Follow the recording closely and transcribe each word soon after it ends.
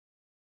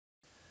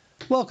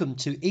Welcome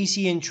to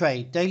ECN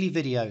Trade Daily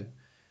Video.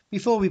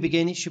 Before we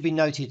begin, it should be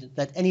noted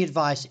that any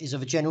advice is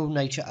of a general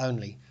nature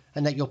only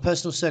and that your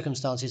personal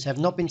circumstances have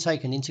not been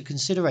taken into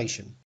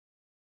consideration.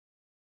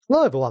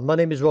 Hello everyone, my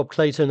name is Rob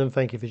Clayton and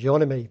thank you for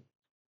joining me.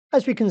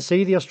 As we can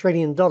see, the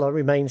Australian dollar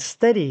remains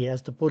steady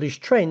as the bullish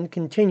trend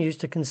continues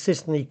to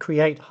consistently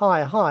create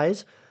higher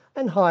highs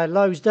and higher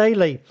lows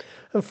daily,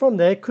 and from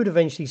there could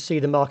eventually see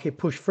the market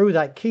push through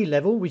that key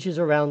level, which is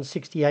around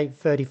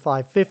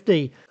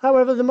 68.3550.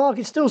 However, the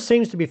market still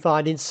seems to be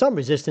finding some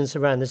resistance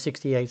around the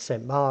 68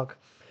 cent mark.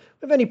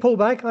 With any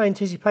pullback, I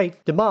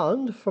anticipate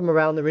demand from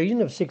around the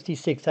region of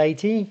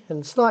 66.80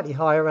 and slightly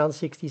higher around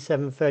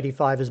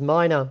 67.35 as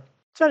minor.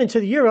 Turning to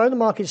the euro, the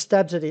market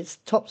stabs at its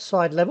top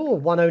side level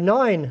of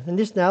 109, and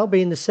this now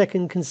being the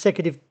second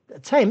consecutive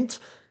attempt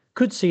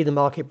could see the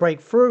market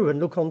break through and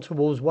look on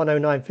towards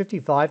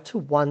 109.55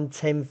 to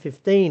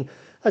 110.15,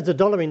 as the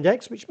dollar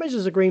index, which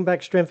measures the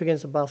greenback strength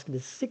against a basket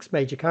of 6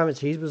 major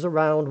currencies, was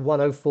around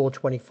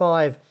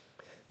 104.25.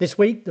 This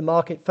week, the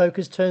market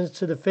focus turns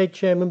to the Fed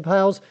Chairman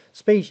Powell's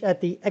speech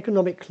at the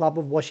Economic Club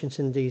of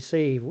Washington,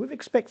 D.C., with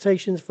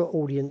expectations for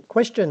audience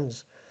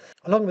questions.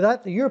 Along with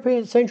that, the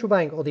European Central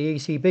Bank, or the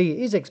ECB,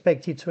 is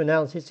expected to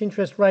announce its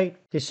interest rate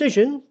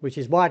decision, which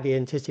is widely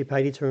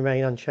anticipated to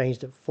remain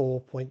unchanged at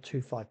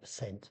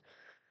 4.25%.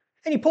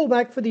 Any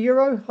pullback for the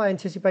euro, I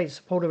anticipate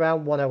support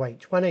around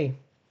 108.20.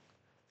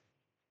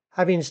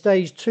 Having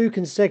staged 2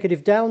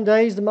 consecutive down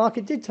days, the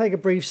market did take a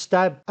brief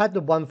stab at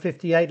the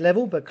 158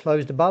 level, but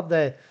closed above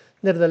there.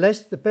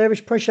 Nevertheless, the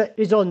bearish pressure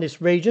is on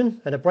this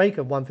region, and a break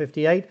of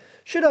 158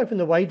 should open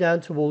the way down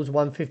towards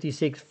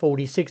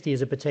 156.40.60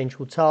 as a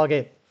potential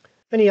target.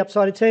 Any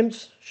upside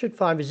attempts should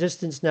find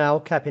resistance now,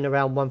 capping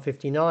around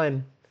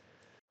 159.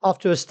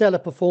 After a stellar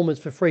performance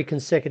for 3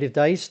 consecutive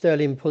days,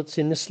 sterling puts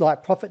in a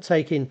slight profit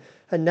taking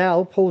and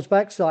now pulls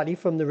back slightly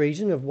from the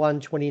region of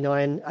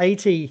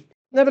 129.80.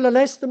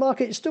 Nevertheless, the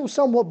market is still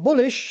somewhat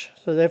bullish,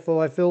 so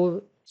therefore I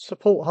feel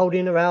support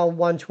holding around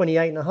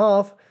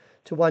 128.5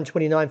 to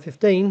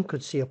 129.15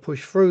 could see a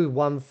push through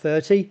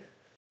 130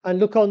 and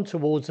look on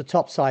towards the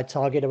top side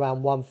target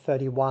around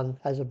 131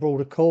 as a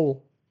broader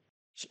call.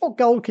 Spot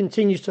gold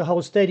continues to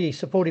hold steady,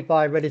 supported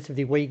by a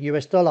relatively weak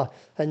US dollar,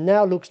 and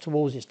now looks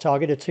towards its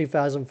target of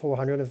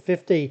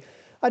 2,450.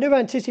 I do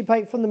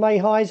anticipate from the May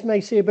highs may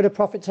see a bit of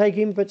profit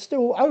taking, but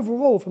still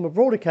overall from a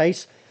broader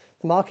case,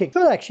 the market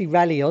could actually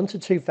rally on to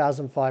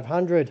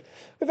 2,500,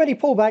 with any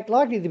pullback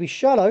likely to be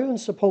shallow and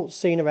support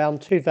seen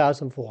around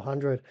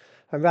 2,400.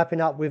 And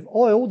wrapping up with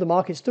oil, the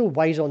market still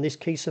weighs on this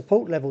key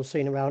support level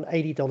seen around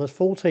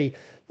 $80.40.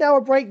 Now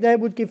a break there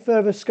would give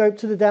further scope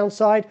to the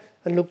downside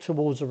and look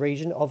towards a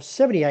region of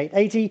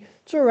 78.80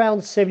 to around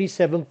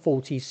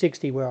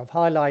 77.40.60 where I've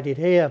highlighted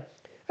here.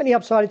 Any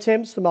upside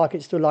attempts, the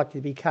market's still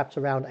likely to be capped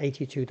around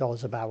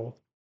 $82 a barrel.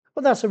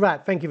 Well, that's a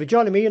wrap. Thank you for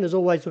joining me, and as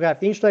always, look out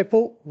for the interest rate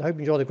report, and I hope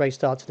you enjoy the great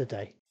start to the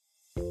day.